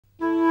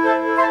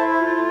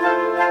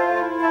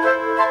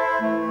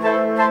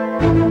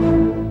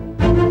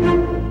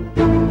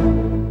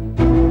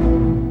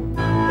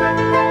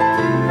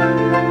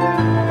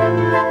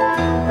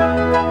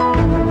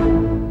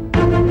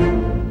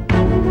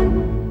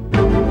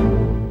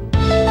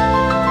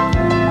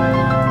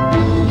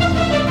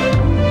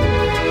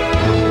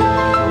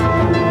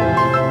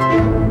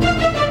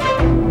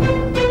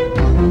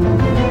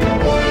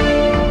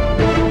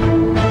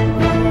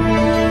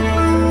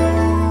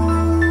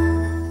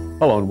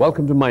Hello and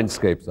welcome to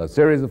Mindscapes, a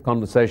series of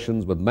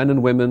conversations with men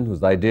and women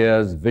whose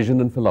ideas, vision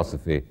and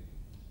philosophy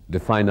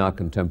define our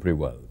contemporary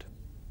world.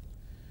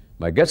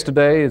 My guest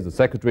today is the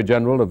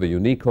Secretary-General of a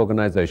unique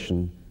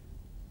organization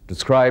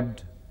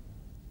described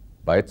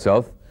by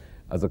itself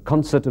as a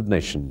concert of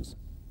nations,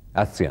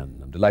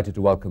 ASEAN. I'm delighted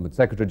to welcome its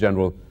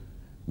Secretary-General,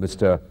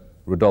 Mr.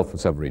 Rodolfo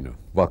Severino.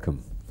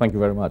 Welcome. Thank you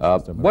very much,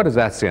 Mr. Mehrotra. What is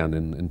ASEAN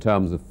in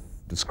terms of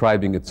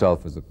describing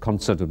itself as a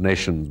concert of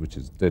nations, which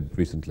it did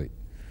recently?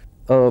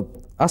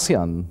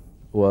 ASEAN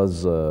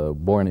was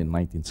born in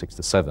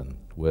 1967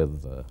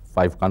 with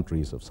 5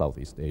 countries of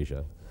Southeast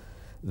Asia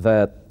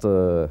that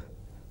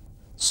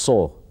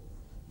saw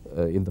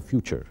in the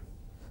future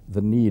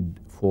the need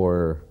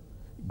for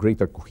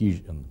greater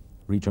cohesion,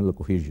 regional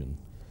cohesion,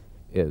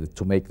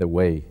 to make their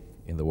way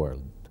in the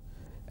world.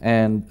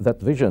 And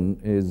that vision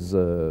is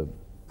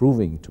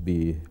proving to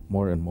be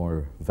more and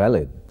more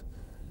valid,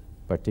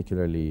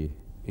 particularly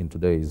in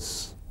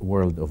today's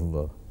world of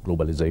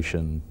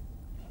globalization,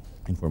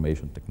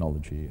 information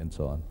technology, and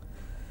so on.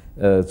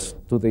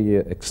 To the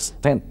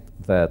extent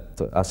that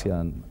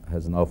ASEAN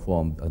has now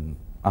formed an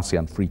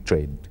ASEAN free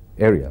trade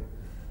area,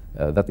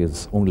 that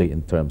is only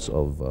in terms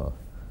of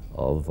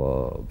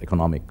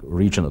economic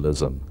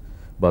regionalism,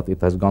 but it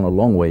has gone a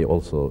long way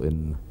also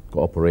in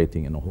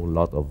cooperating in a whole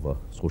lot of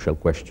social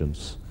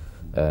questions,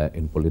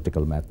 in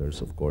political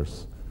matters, of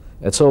course.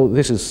 And so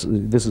this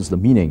is the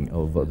meaning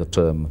of the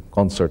term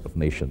concert of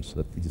nations,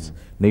 that these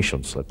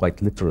nations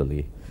quite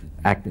literally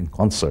act in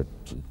concert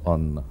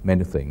on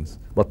many things.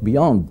 But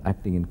beyond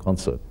acting in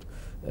concert,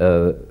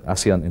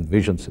 ASEAN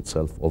envisions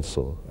itself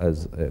also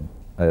as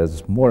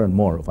more and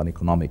more of an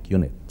economic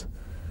unit,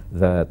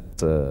 that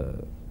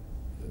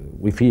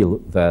we feel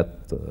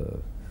that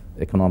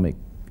economic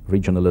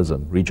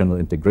regionalism, regional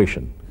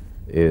integration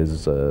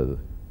is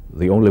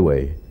the only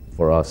way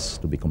for us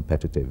to be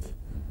competitive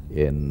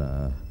in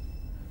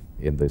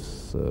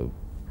this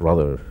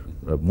rather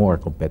more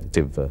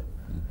competitive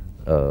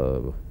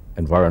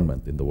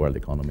environment in the world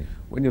economy.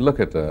 When you look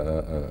at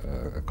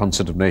a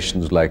concert of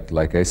nations like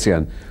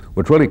ASEAN,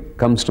 what really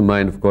comes to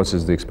mind, of course,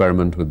 is the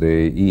experiment with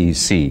the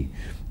EEC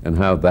and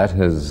how that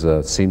has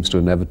seems to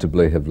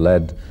inevitably have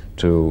led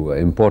to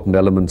important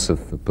elements of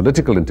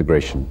political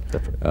integration.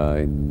 That's right.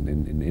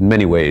 In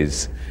many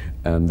ways.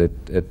 And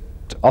it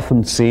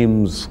often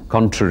seems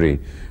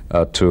contrary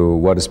to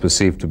what is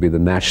perceived to be the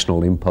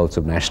national impulse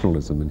of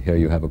nationalism. And here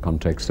you have a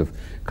context of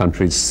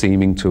countries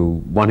seeming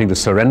to wanting to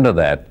surrender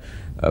that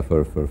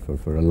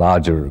for a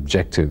larger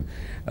objective.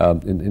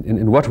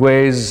 In what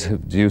ways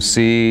do you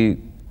see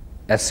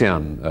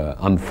ASEAN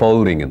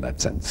unfolding in that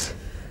sense?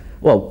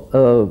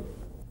 Well,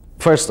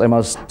 first I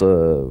must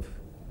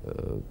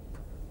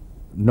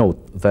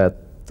note that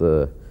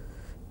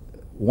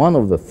one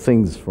of the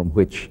things from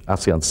which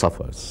ASEAN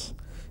suffers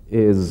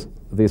is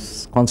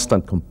this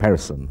constant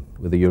comparison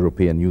with the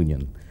European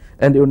Union.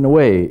 And in a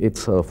way,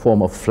 it's a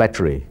form of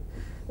flattery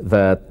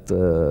that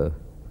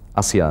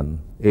ASEAN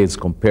is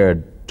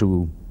compared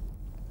to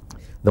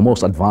the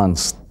most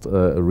advanced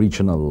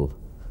regional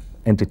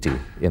entity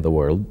in the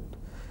world,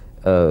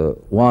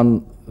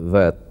 one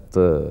that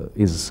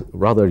is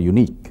rather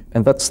unique.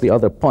 And that's the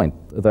other point,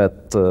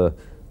 that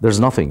there's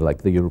nothing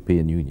like the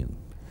European Union.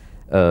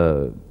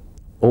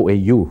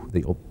 OAU,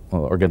 the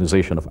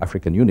Organization of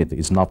African Unity,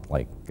 is not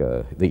like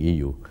the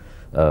EU.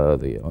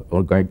 The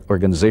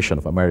Organization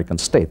of American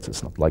States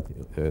is not like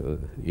the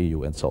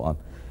EU, and so on.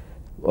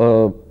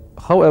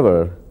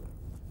 However,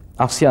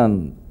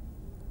 ASEAN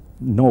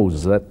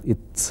knows that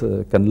it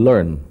can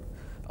learn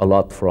a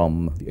lot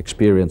from the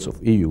experience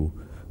of EU,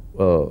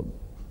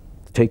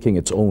 taking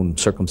its own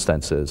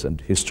circumstances and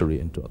history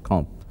into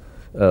account,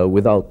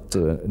 without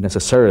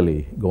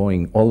necessarily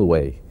going all the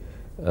way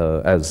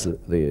as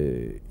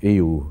the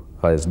EU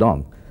has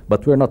done.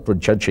 But we're not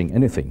prejudging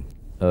anything.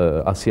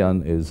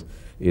 ASEAN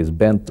is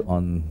bent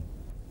on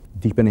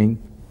deepening,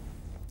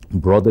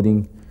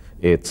 broadening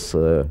its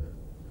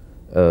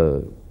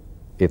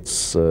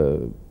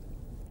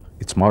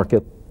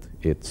market,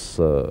 its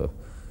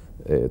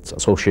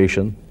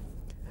association,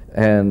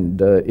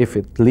 and if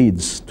it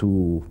leads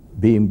to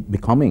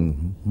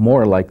becoming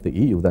more like the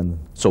EU, then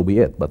so be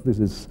it. But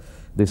this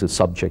is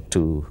subject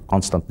to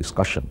constant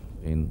discussion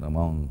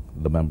among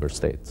the member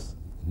states.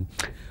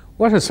 Mm-hmm.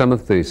 What are some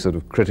of the sort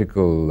of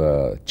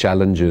critical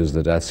challenges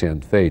that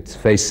ASEAN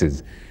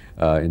faces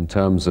in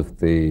terms of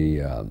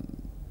the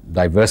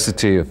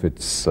diversity of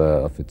its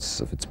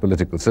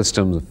political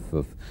systems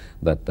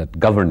that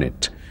govern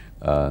it?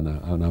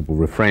 And I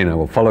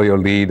will follow your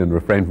lead and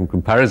refrain from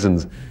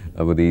comparisons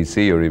with the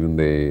EC or even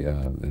the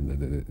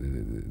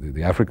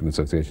African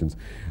associations.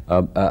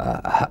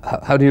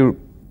 How do you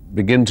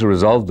begin to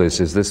resolve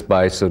this? Is this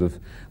by sort of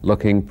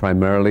looking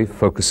primarily,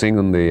 focusing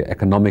on the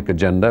economic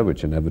agenda,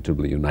 which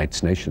inevitably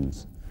unites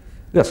nations?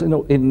 Yes,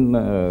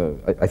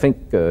 I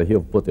think you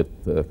have put it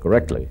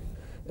correctly,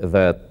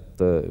 that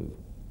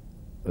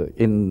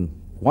in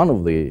one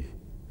of the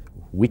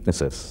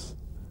weaknesses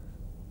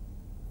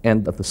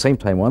and at the same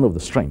time one of the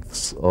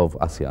strengths of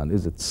ASEAN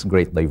is its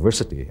great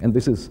diversity. And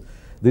this is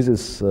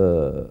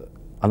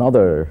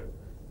Another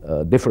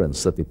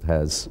difference that it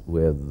has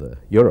with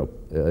Europe.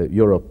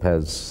 Europe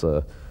has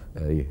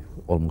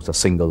almost a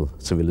single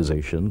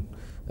civilization,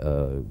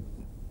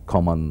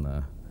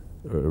 common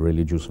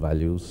religious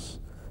values,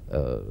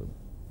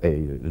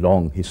 a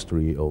long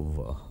history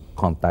of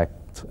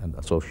contact and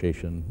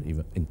association,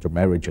 even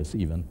intermarriages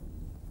even,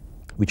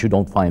 which you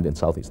don't find in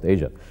Southeast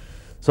Asia.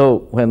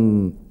 So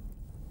when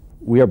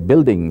we are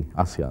building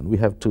ASEAN, we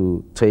have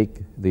to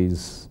take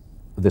this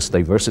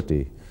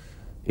diversity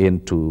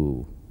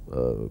into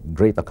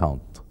great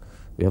account.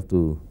 We have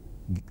to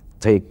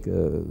take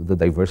the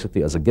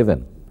diversity as a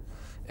given.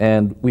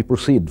 And we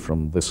proceed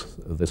from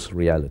this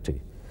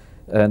reality.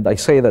 And I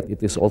say that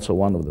it is also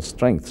one of the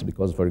strengths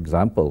because, for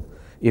example,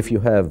 if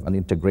you have an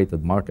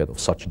integrated market of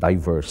such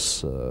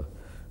diverse,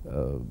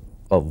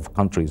 of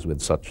countries with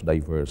such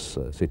diverse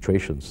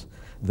situations,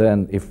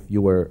 then if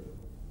you were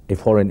a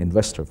foreign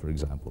investor, for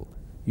example,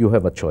 you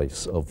have a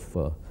choice of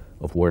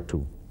where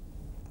to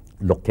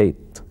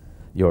locate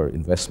your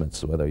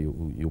investments, whether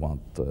you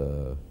want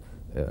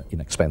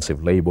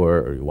inexpensive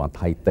labor, or you want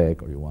high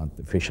tech, or you want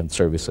efficient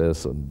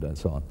services, and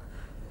so on.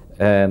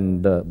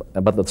 And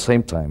but at the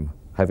same time,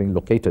 having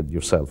located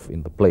yourself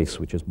in the place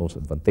which is most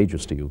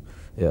advantageous to you,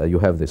 you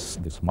have this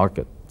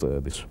market,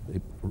 this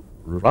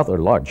rather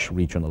large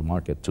regional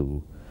market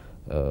to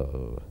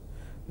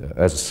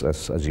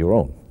as your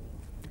own,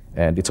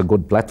 and it's a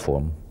good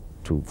platform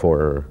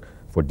for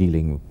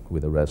dealing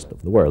with the rest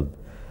of the world.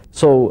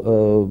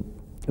 So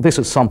this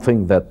is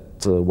something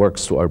that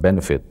works to our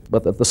benefit,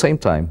 but at the same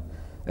time,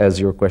 as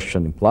your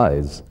question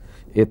implies,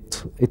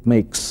 it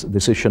makes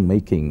decision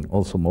making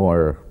also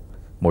more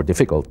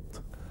difficult.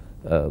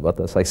 But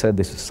as I said,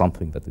 this is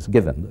something that is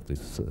given, that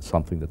is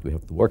something that we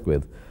have to work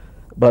with.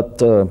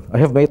 But I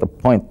have made a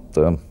point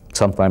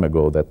some time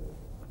ago that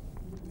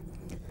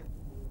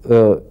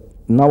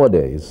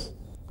nowadays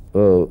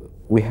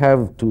we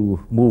have to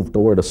move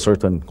toward a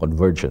certain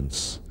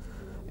convergence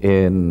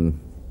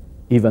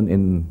even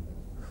in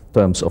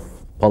terms of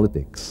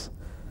politics,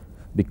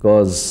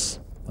 because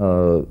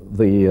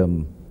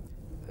the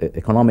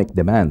economic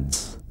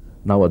demands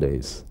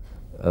nowadays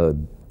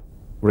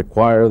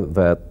require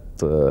that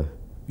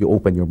you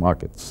open your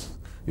markets.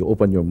 You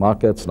open your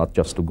markets not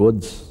just to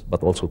goods,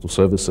 but also to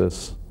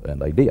services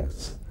and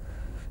ideas.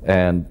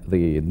 And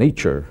the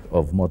nature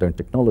of modern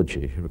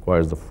technology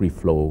requires the free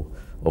flow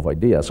of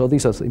ideas. So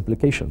these have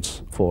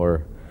implications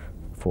for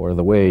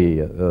the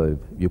way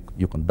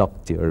you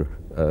conduct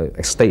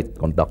a state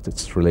conducts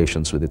its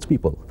relations with its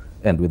people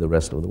and with the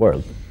rest of the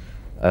world.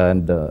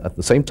 And at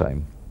the same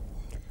time,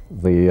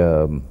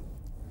 the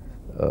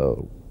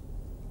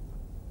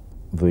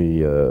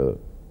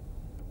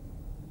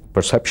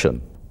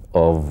perception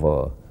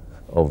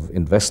of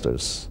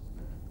investors,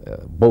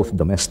 both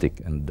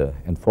domestic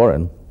and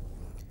foreign,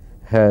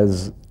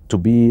 has to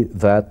be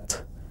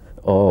that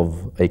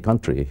of a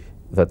country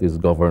that is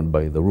governed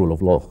by the rule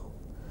of law,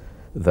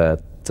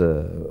 that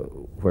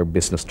where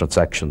business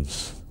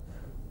transactions,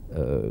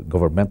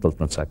 governmental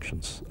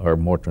transactions are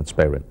more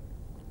transparent.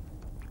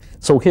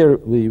 So here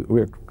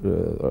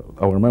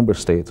our member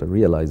states are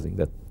realizing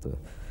that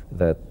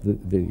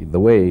the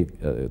way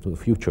to the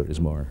future is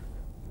more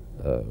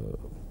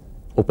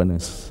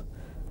openness,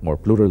 more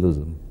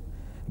pluralism.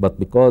 But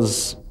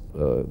because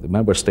the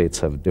member states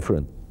have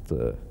different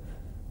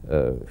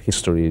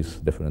histories,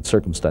 different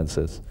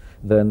circumstances,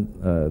 then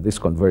this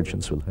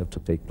convergence will have to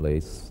take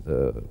place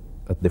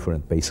at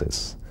different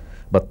paces.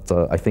 But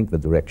I think the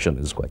direction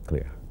is quite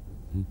clear.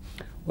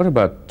 What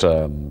about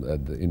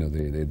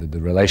the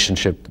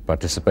relationship, the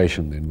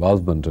participation, the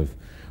involvement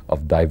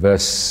of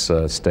diverse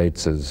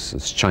states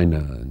as China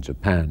and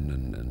Japan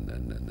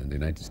and the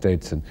United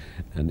States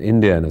and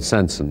India in a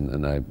sense?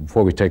 And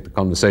before we take the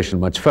conversation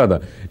much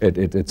further,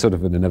 it's sort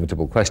of an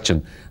inevitable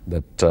question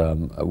that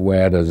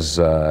where does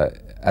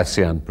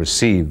ASEAN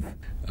perceive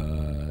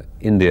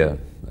India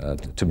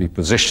to be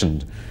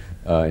positioned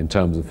in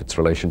terms of its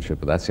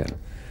relationship with ASEAN?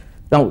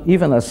 Now,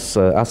 even as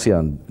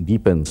ASEAN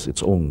deepens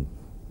its own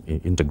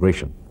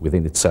integration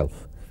within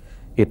itself,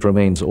 it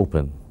remains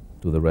open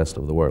to the rest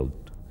of the world.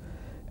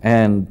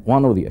 And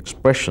one of the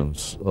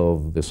expressions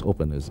of this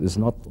openness is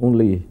not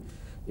only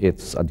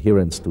its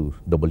adherence to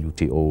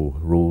WTO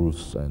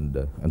rules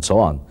and so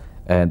on,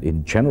 and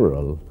in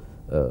general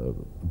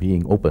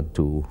being open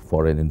to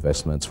foreign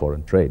investments,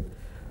 foreign trade,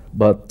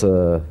 but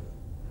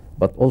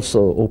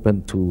also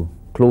open to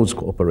close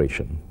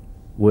cooperation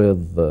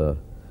with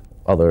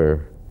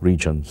other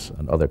regions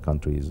and other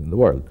countries in the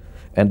world.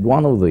 And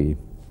one of the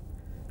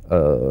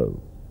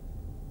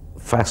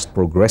fast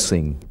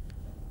progressing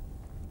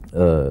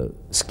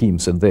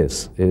schemes in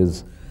this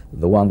is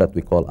the one that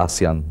we call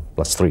ASEAN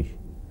 +3,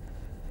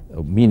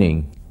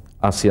 meaning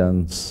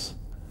ASEAN's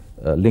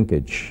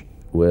linkage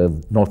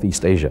with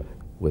Northeast Asia,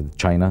 with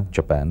China,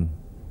 Japan,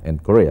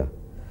 and Korea.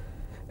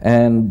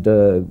 And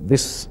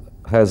this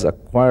has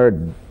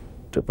acquired,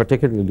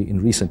 particularly in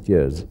recent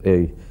years,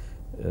 a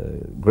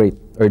great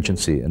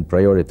urgency and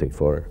priority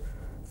for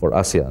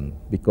ASEAN,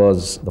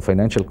 because the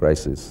financial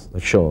crisis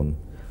has shown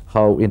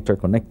how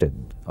interconnected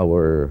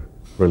our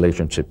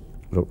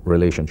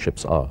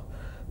relationships are.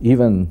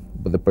 Even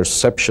the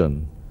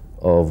perception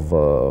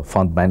of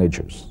fund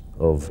managers,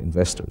 of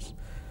investors,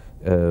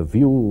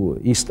 view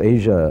East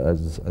Asia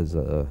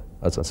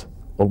as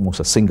almost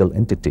a single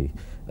entity,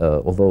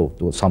 although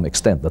to some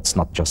extent that's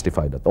not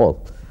justified at all.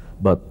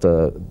 But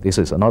this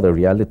is another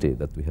reality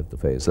that we have to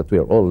face, that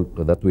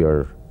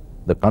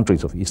the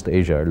countries of East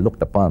Asia are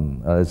looked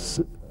upon as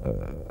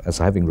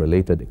having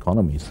related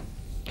economies.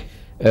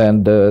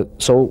 And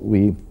so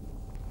we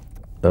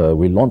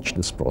launched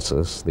this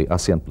process, the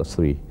ASEAN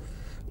 +3,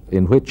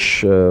 in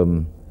which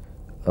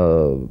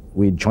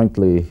we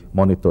jointly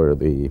monitor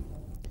the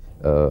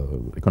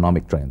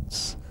economic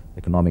trends,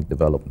 economic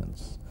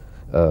developments.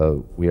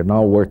 We are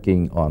now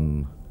working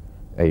on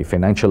a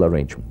financial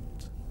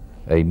arrangement,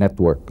 a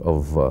network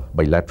of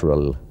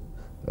bilateral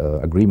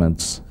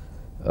agreements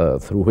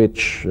through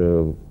which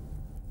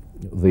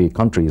the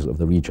countries of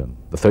the region,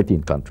 the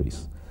 13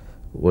 countries,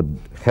 would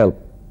help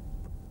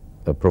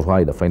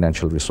provide the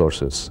financial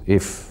resources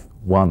if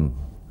one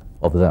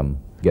of them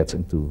gets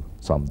into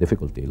some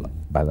difficulty, like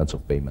balance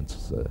of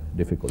payments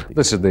difficulty.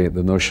 This is the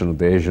notion of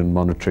the Asian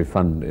Monetary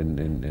Fund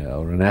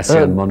or an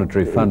ASEAN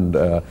Monetary Fund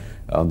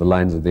on the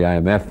lines of the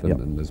IMF,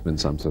 and there's been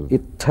some sort of...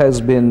 It has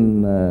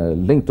been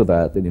linked to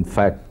that, and in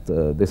fact,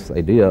 this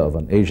idea of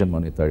an Asian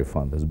Monetary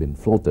Fund has been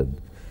floated,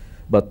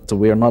 but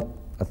we are not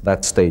at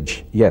that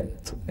stage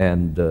yet,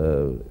 and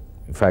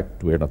in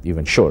fact, we're not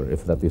even sure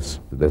if that's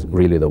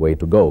really the way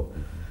to go.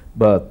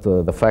 But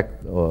the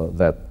fact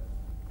that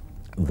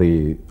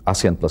the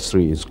ASEAN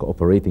 +3 is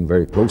cooperating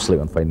very closely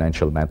on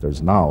financial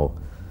matters now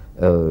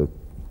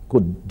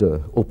could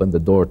open the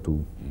door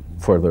to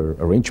further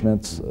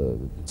arrangements.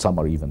 Some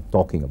are even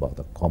talking about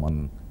a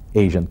common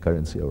Asian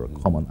currency or a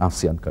common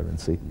ASEAN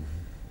currency.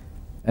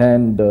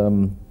 And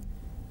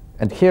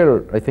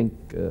here I think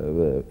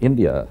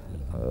India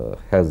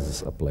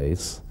has a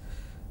place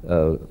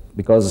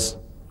because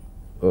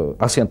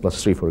ASEAN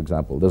 +3, for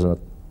example,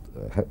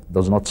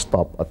 does not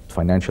stop at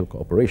financial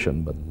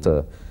cooperation,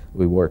 but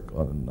we work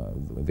on,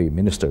 the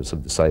ministers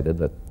have decided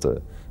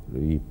that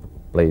we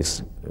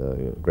place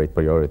great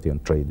priority on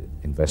trade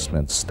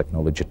investments,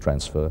 technology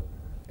transfer,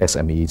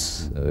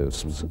 SMEs,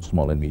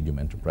 small and medium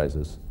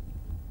enterprises,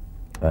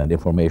 and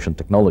information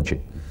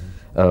technology.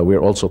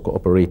 We're also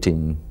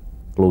cooperating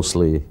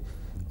closely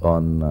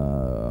on,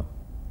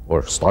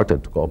 or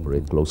started to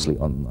cooperate closely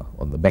on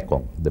the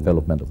Mekong,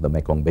 development of the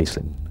Mekong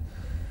Basin.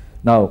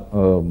 Now,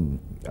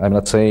 I'm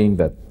not saying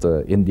that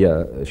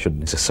India should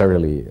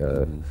necessarily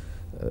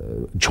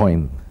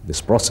join this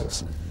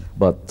process,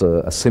 but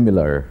a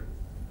similar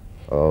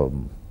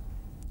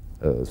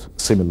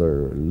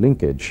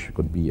linkage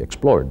could be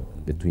explored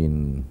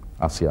between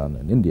ASEAN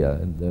and India,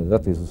 and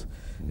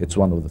it's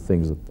one of the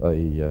things that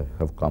I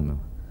have come,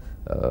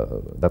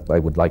 that I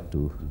would like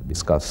to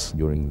discuss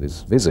during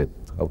this visit,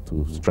 how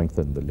to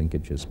strengthen the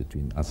linkages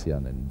between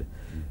ASEAN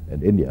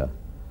and India.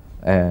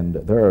 And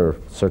there are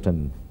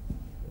certain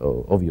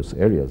obvious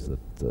areas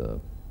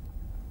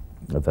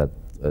that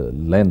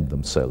lend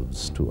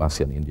themselves to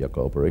ASEAN-India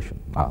cooperation.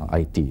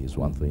 IT is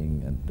one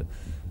thing, and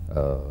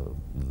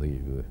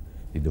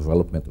the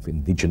development of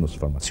indigenous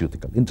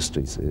pharmaceutical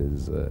industries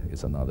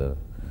is another.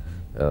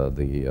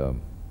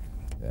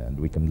 And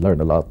we can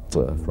learn a lot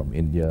from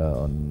India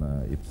on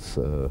its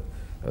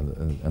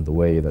and the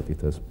way that it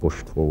has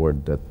pushed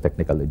forward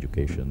technical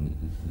education.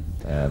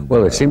 And,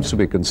 well, it seems to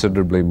be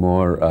considerably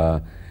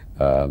more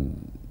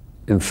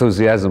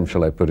enthusiasm,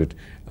 shall I put it,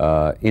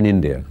 in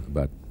India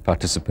about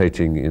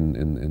participating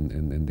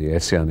in the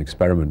ASEAN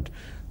experiment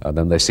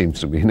than there seems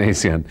to be in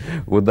ASEAN.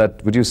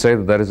 Would you say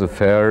that that is a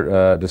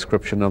fair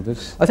description of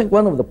this? I think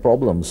one of the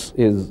problems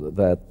is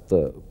that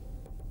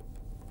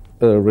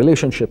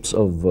relationships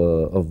of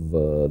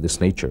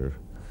this nature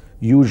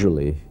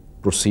usually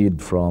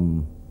proceed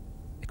from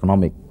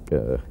economic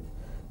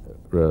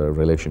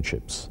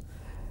relationships.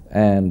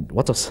 And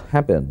what has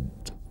happened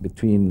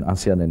between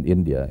ASEAN and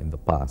India in the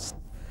past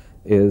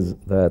is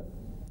that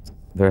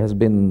there has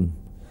been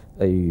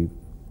a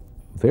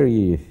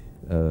very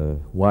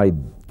wide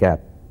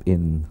gap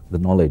in the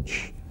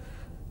knowledge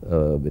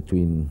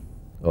between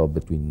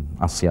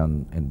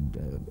ASEAN and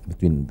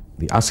between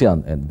the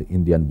ASEAN and the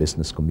Indian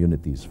business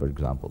communities, for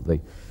example.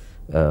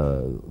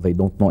 They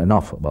don't know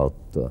enough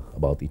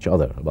about each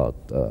other, about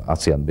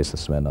ASEAN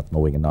businessmen not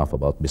knowing enough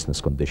about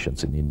business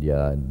conditions in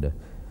India, and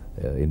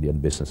Indian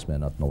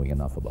businessmen not knowing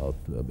enough about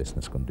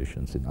business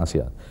conditions in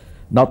ASEAN.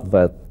 Not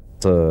that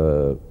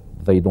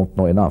they don't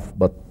know enough,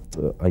 but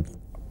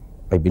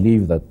I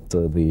believe that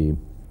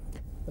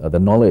the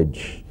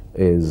knowledge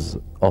is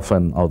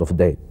often out of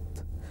date.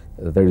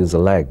 There is a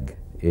lag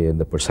in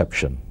the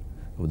perception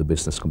of the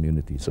business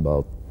communities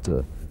about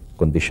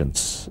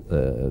conditions,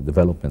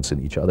 developments in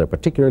each other.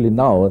 Particularly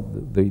now,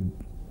 the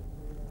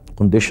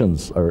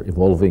conditions are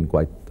evolving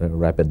quite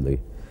rapidly.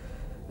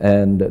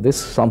 And this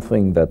is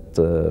something that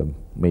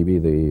maybe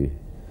the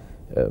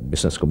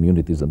business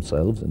communities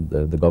themselves and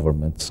the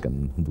governments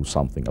can do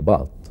something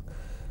about.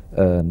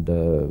 And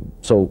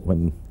so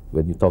when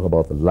you talk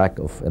about the lack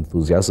of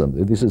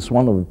enthusiasm, this is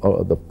one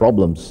of the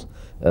problems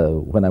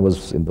When I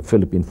was in the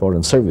Philippine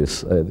Foreign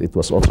Service, it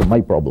was also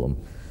my problem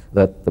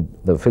that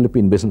the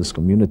Philippine business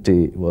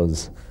community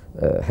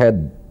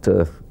had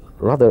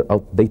rather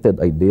outdated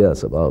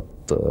ideas about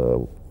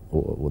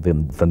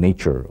within the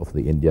nature of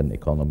the Indian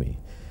economy,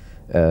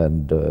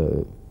 and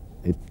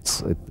it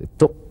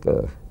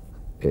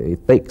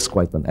takes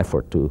quite an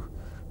effort to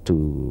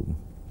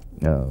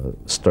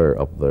stir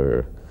up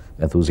their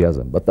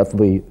enthusiasm. But at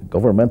the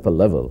governmental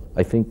level,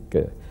 I think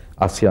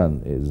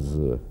ASEAN is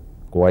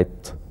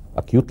quite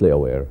acutely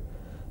aware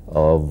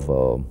of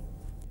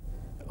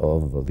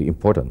the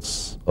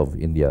importance of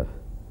India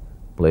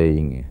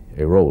playing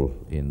a role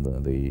in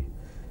the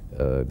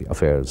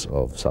affairs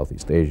of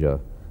Southeast Asia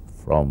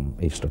from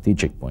a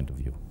strategic point of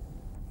view.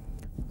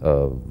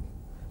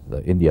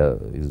 India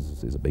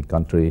is a big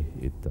country.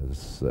 It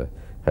has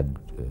had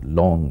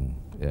long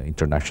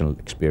international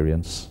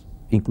experience,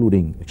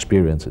 including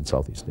experience in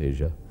Southeast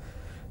Asia.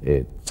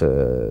 It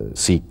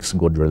seeks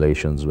good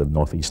relations with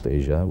Northeast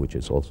Asia, which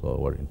is also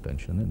our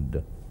intention,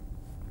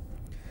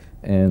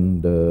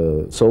 and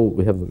so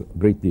we have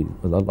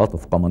a lot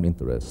of common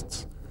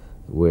interests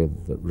with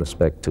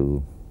respect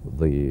to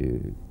the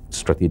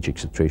strategic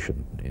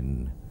situation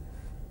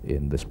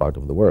in this part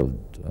of the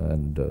world,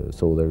 and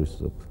so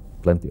there's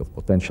plenty of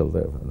potential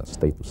there,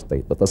 state to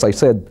state. But as I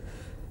said,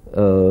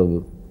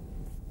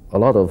 a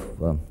lot of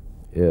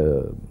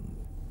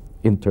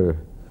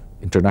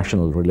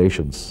international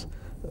relations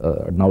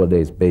are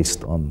nowadays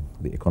based on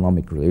the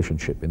economic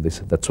relationship, and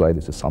that's why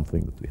this is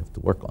something that we have to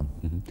work on.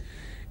 Mm-hmm.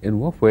 In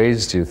what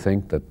ways do you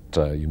think that,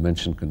 you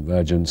mentioned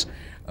convergence,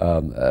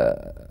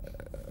 a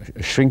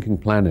shrinking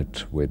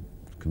planet with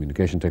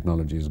communication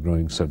technologies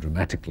growing so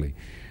dramatically,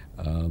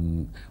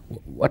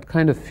 what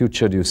kind of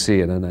future do you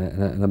see?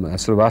 And I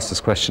sort of asked this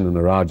question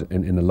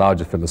in a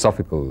larger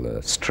philosophical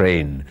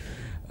strain.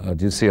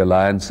 Do you see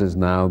alliances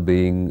now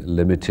being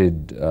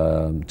limited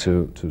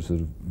to sort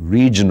of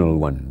regional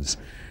ones,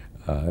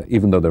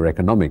 even though they're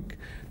economic?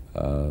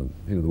 The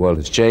world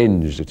has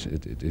changed.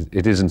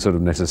 It isn't sort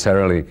of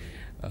necessarily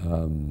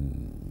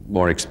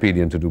more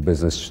expedient to do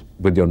business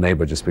with your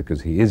neighbor just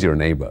because he is your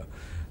neighbor.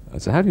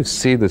 So how do you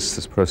see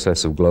this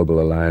process of global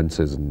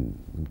alliances and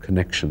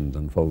connections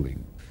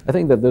unfolding? I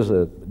think that there's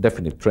a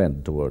definite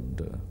trend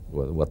toward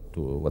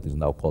what is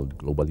now called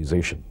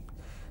globalization.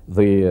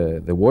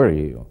 The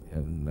worry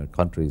in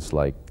countries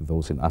like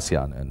those in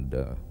ASEAN and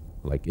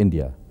like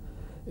India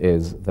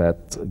is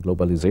that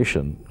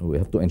globalization, we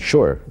have to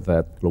ensure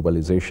that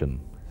globalization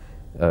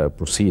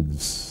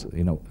proceeds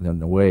in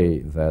a way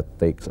that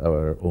takes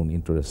our own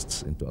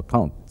interests into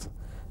account,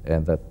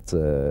 and that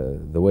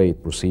the way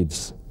it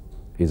proceeds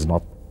is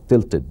not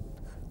tilted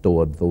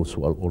toward those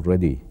who are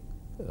already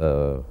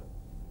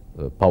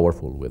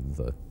powerful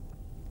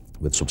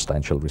with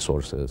substantial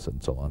resources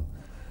and so on.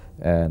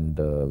 And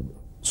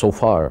so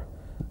far,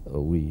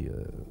 we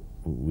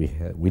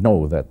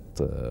know that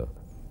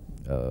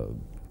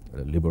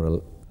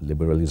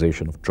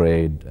liberalization of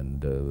trade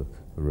and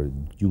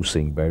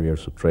reducing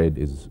barriers to trade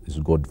is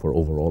good for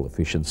overall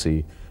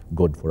efficiency,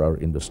 good for our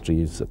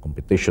industries.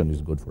 Competition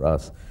is good for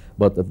us,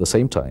 but at the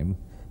same time,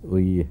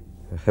 we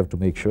have to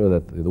make sure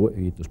that the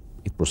way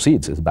it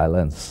proceeds is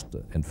balanced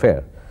and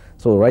fair.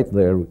 So right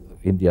there,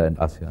 India and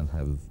ASEAN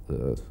have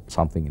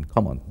something in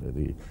common.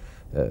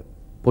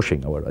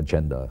 Pushing our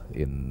agenda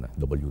in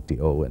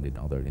WTO and in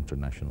other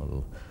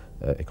international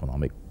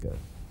economic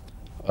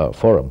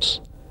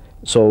forums.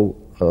 So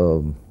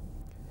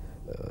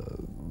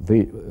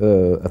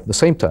at the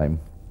same time,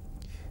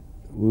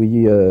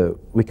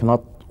 we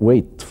cannot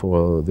wait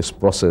for this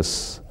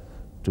process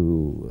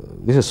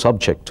this is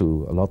subject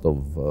to a lot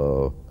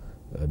of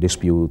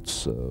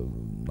disputes,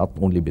 not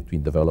only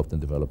between developed and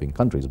developing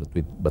countries,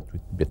 but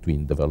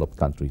between developed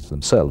countries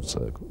themselves.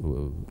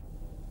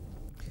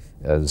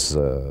 As,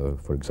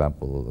 for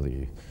example,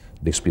 the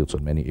disputes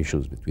on many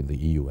issues between the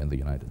EU and the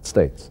United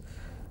States.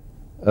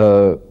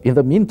 In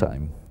the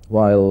meantime,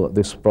 while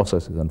this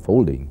process is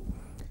unfolding,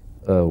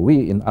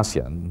 we in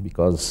ASEAN,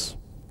 because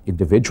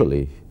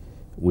individually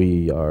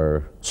we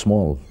are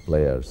small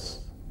players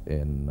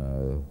in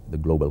the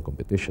global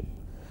competition,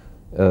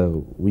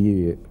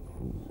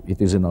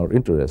 it is in our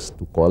interest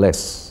to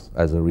coalesce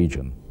as a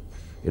region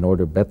in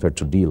order better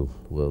to deal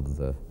with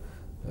the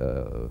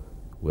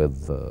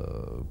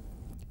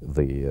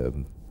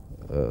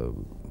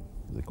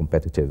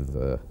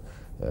competitive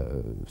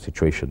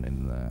situation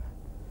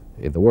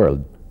in the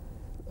world.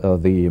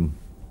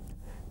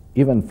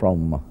 Even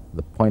from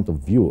the point of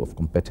view of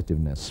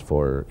competitiveness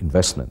for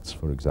investments,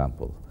 for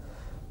example,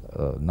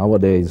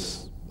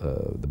 nowadays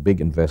the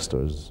big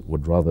investors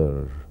would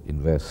rather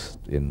invest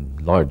in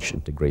large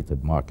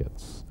integrated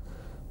markets,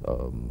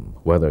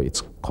 whether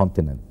it's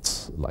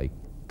continents like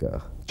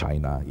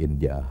China,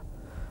 India,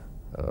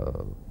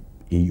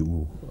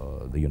 EU,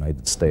 the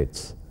United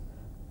States,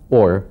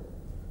 or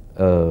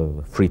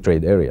free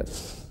trade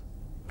areas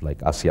like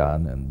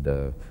ASEAN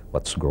and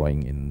what's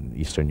growing in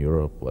Eastern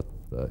Europe, what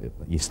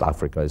East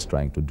Africa is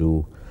trying to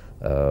do,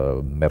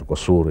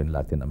 Mercosur in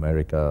Latin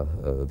America,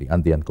 the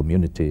Andean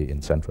community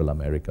in Central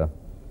America.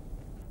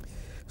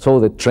 So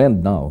the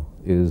trend now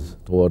is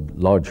toward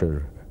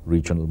larger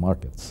regional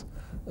markets.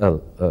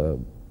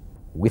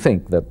 We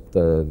think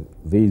that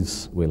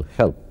these will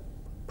help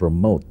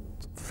promote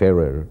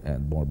fairer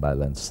and more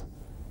balanced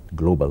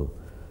global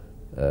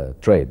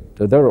trade.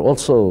 There are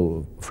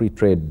also free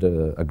trade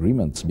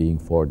agreements being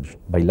forged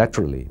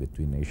bilaterally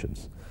between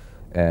nations.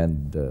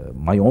 And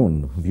my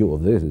own view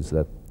of this is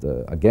that,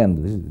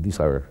 again,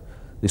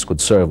 this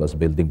could serve as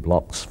building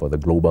blocks for the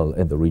global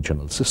and the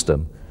regional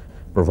system,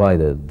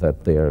 provided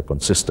that they are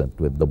consistent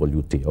with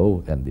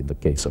WTO and, in the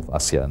case of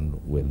ASEAN,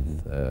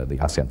 with the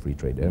ASEAN Free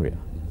Trade Area.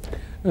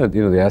 The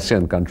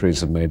ASEAN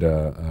countries have made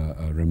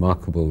a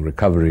remarkable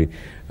recovery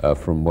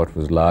from what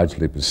was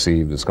largely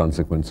perceived as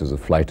consequences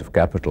of flight of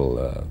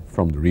capital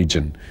from the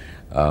region.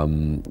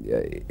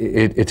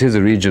 It is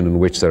a region in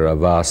which there are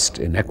vast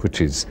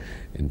inequities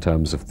in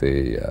terms of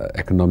the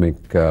economic,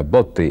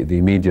 both the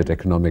immediate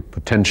economic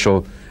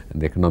potential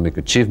and the economic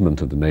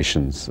achievement of the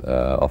nations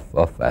of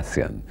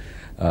ASEAN.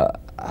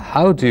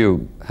 How do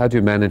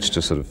you manage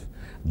to sort of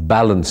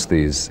balance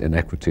these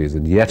inequities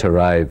and yet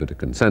arrive at a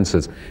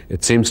consensus?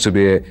 It seems to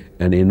be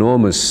an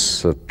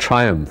enormous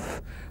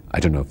triumph, I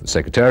don't know, of the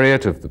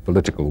Secretariat, of the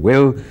political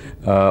will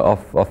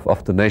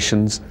of the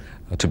nations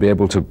to be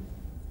able to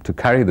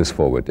carry this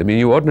forward. I mean,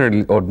 you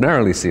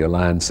ordinarily see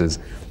alliances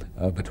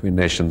between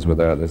nations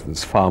where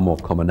there's far more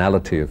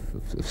commonality of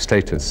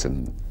status.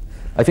 And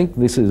I think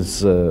this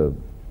is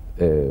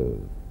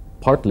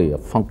partly a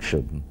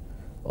function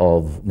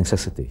of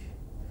necessity.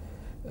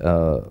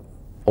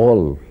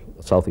 All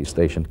Southeast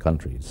Asian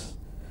countries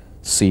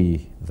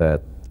see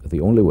that the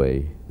only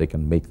way they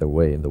can make their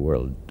way in the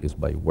world is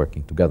by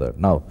working together.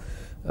 Now,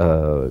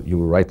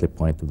 you rightly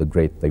point to the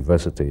great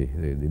diversity,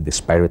 the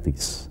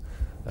disparities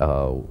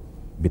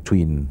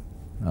between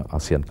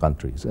ASEAN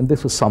countries, and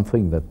this is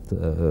something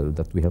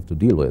that we have to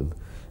deal with.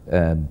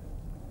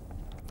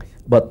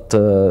 But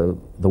the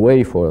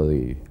way for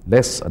the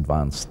less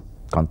advanced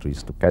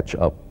countries to catch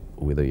up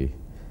with the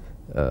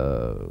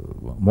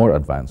more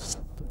advanced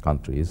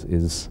countries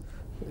is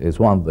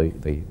one,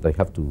 they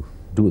have to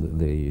do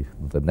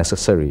the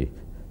necessary,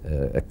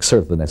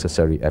 exert the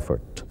necessary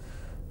effort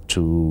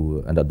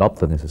and adopt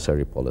the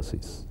necessary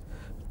policies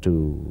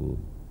to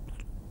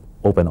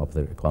open up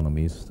their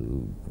economies,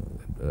 to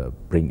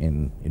bring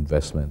in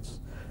investments,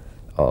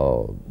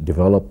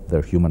 develop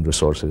their human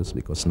resources,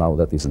 because now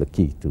that is the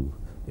key to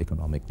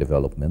economic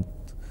development,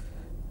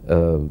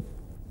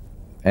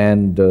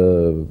 and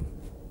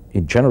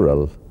in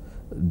general,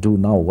 do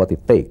now what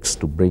it takes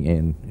to bring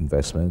in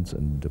investments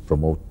and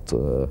promote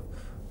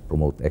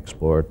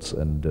exports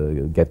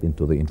and get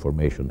into the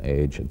information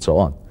age and so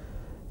on.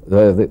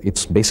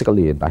 It's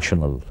basically a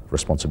national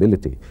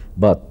responsibility,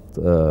 but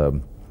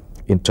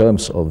in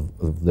terms of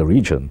the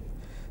region,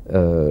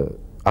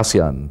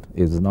 ASEAN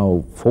is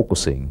now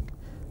focusing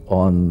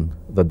on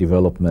the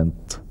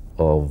development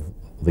of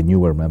the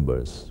newer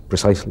members,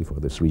 precisely for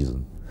this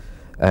reason.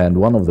 And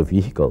one of the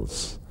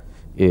vehicles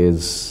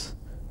is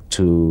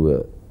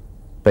to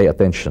pay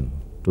attention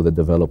to the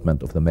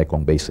development of the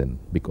Mekong Basin,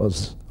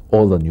 because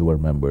all the newer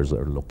members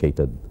are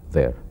located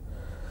there.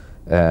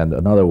 And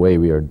another way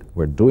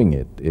we're doing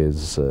it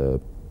is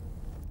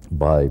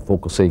by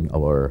focusing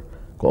our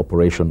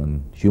cooperation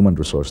on human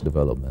resource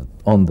development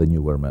on the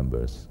newer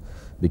members,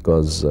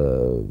 because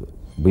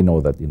we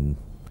know that in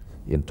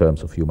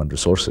terms of human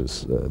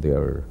resources, they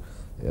are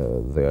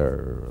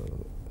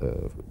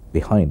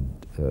behind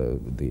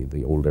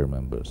the older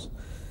members.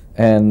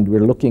 And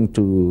we're looking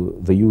to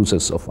the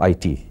uses of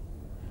IT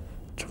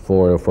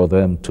for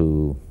them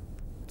to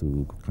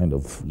kind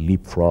of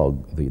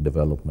leapfrog the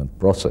development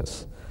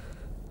process.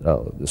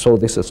 So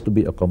this has to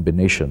be a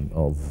combination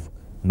of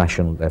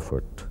national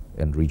effort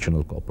and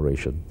regional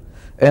cooperation.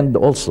 And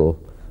also,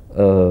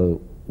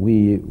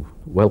 we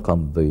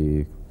welcome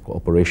the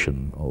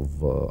cooperation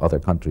of other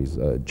countries.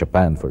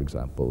 Japan, for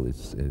example,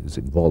 is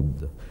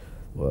involved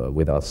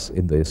with us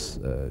in this.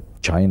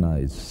 China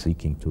is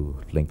seeking to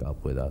link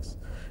up with us.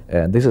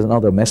 And this is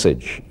another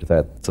message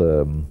that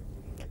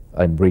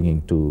I'm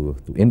bringing to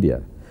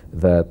India,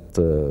 that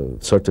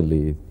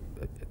certainly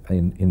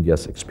in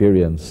India's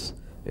experience,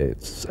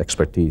 its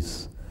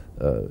expertise,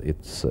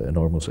 its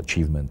enormous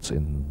achievements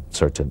in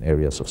certain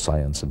areas of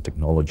science and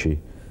technology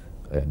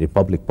and in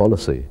public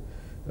policy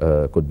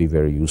could be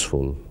very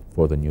useful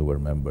for the newer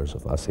members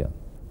of ASEAN.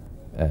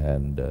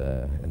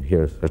 And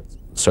here,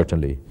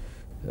 certainly,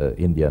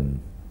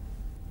 Indian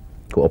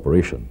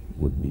cooperation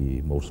would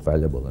be most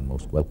valuable and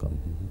most welcome.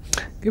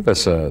 Give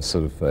us a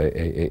sort of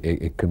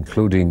a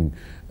concluding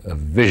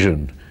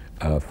vision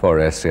for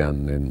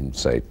ASEAN in,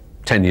 say,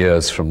 10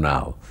 years from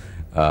now.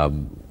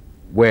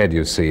 Where do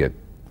you see it?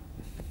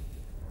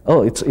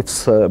 Oh,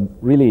 it's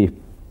really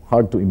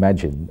hard to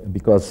imagine,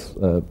 because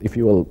if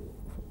you will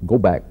go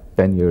back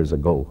 10 years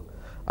ago,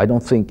 I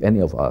don't think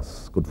any of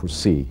us could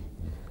foresee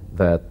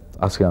that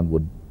ASEAN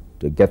would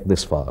get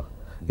this far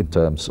in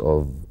terms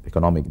of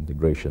economic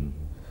integration,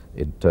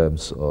 in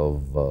terms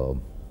of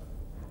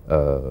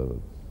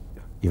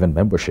even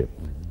membership.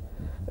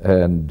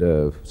 And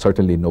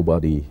certainly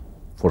nobody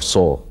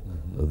foresaw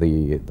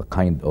the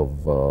kind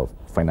of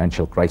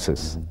financial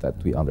crisis that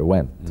we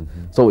underwent.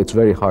 So it's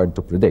very hard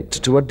to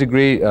predict. To what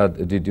degree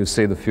did you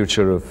see the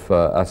future of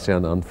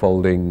ASEAN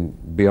unfolding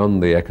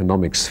beyond the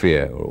economic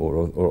sphere,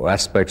 or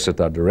aspects that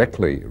are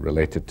directly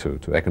related to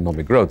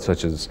economic growth,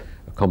 such as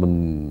a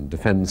common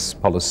defense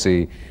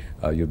policy?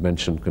 You'd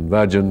mentioned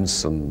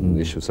convergence and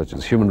issues such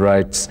as human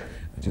rights.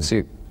 Did you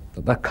see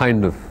that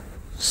kind of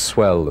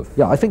swell of...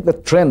 Yeah, I think the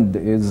trend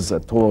is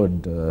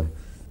toward,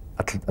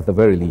 at the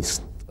very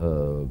least,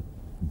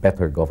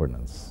 better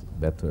governance,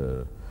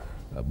 better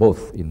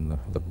both in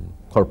the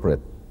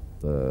corporate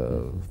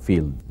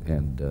field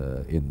and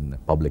in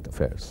public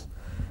affairs.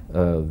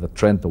 The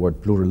trend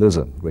toward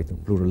pluralism, greater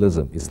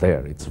pluralism, is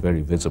there. It's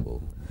very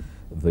visible.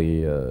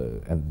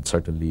 And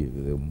certainly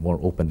more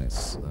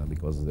openness,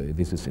 because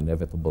this is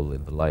inevitable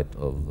in the light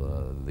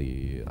of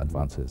the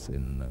advances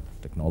in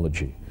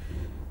technology.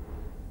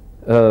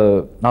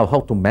 Now,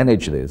 how to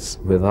manage this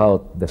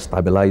without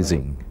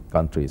destabilizing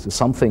countries is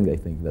something I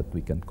think that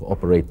we can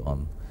cooperate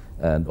on.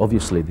 And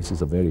obviously, this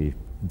is a very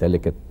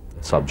delicate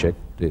subject.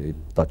 It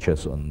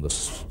touches on the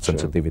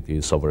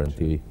sensitivity,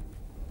 sovereignty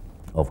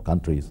of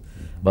countries.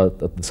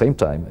 But at the same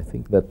time, I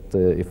think that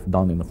if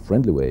done in a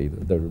friendly way,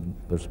 there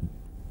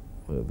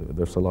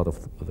are a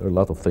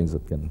lot of things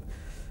that can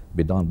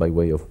be done by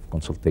way of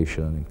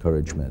consultation,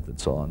 encouragement, and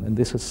so on. And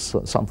this is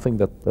something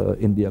that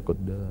India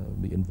could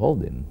be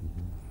involved in.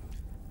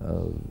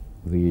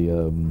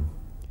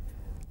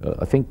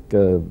 I think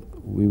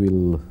we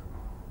will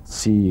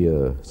see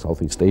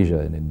Southeast Asia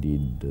and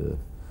indeed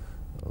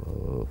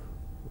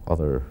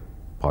other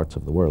parts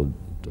of the world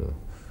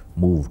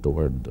move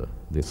toward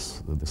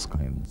this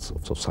kinds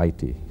of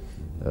society,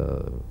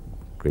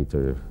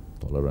 greater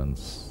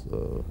tolerance,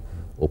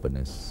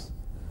 openness,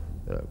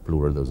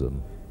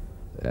 pluralism,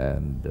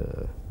 and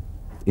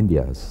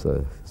India has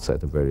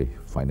set a very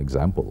fine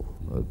example.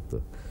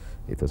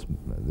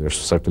 There's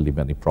certainly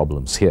many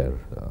problems here.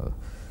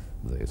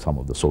 Some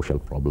of the social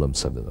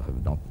problems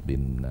have not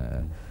been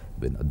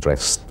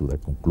addressed to their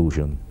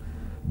conclusion,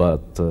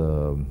 but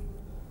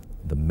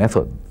the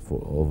method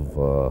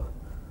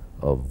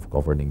of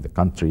governing the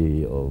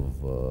country, of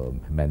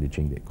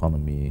managing the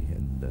economy,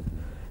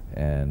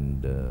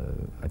 and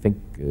I think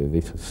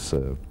this is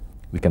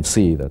we can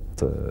see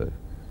that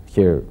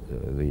here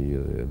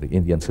the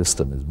Indian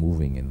system is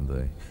moving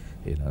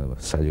in a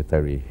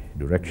salutary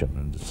direction,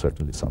 and it's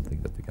certainly something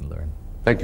that we can learn.